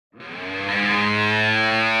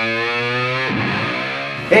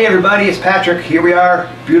Hey everybody, it's Patrick. Here we are,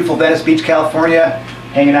 beautiful Venice Beach, California,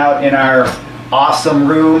 hanging out in our awesome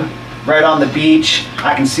room right on the beach.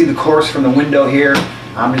 I can see the course from the window here.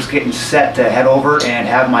 I'm just getting set to head over and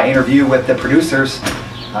have my interview with the producers.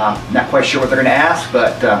 Not quite sure what they're going to ask,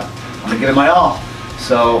 but I'm going to give it my all.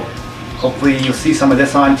 So hopefully you'll see some of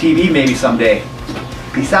this on TV maybe someday.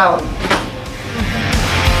 Peace out.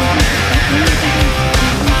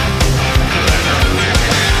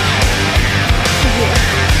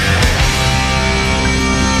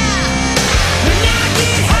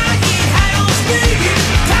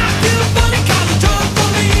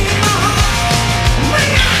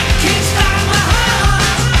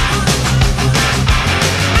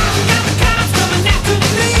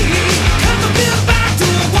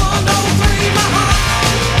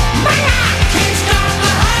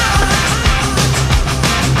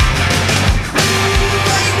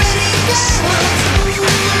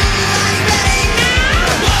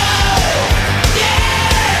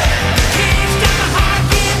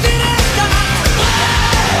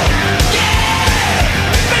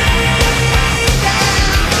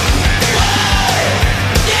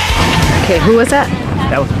 Okay, who was that?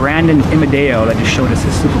 That was Brandon Imadeo that just showed us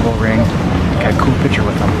his Super Bowl ring. Got a cool picture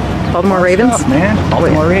with him. Baltimore Ravens? What's up, man?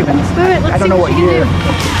 Baltimore Ravens. All right, let's I don't know what year.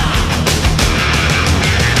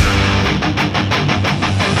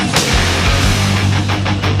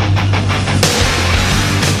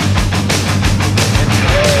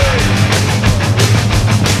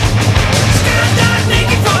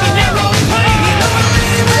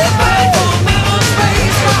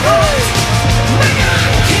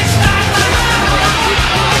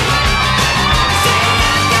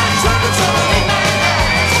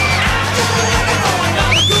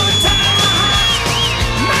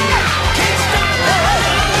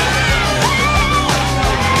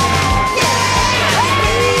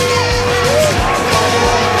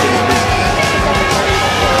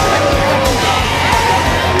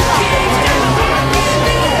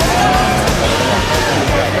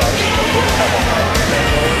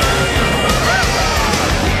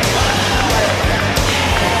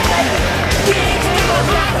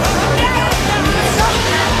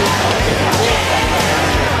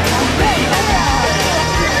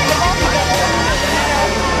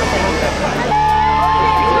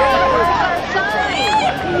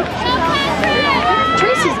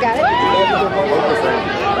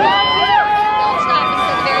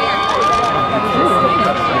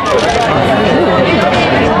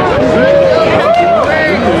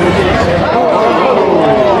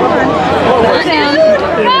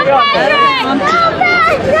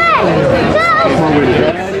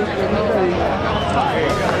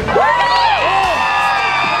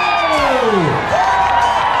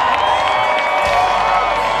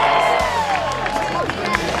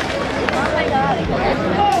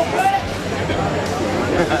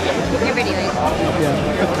 You're videoing.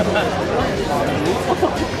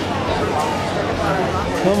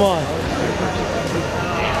 Come on.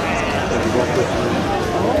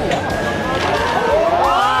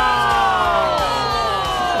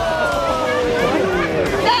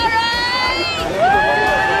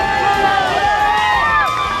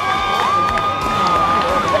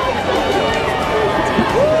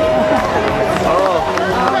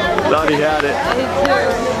 Thought he had it.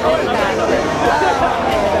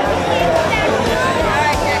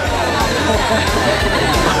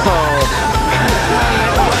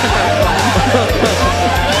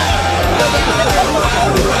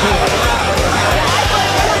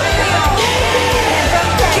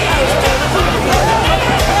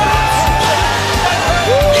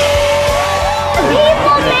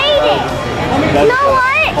 You know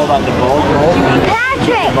what? Hold on, the ball.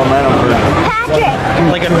 Patrick! Momentum for Patrick!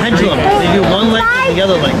 Like a pendulum. They do one leg and the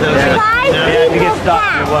other leg. Five yeah, you get stuck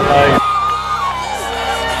in one leg.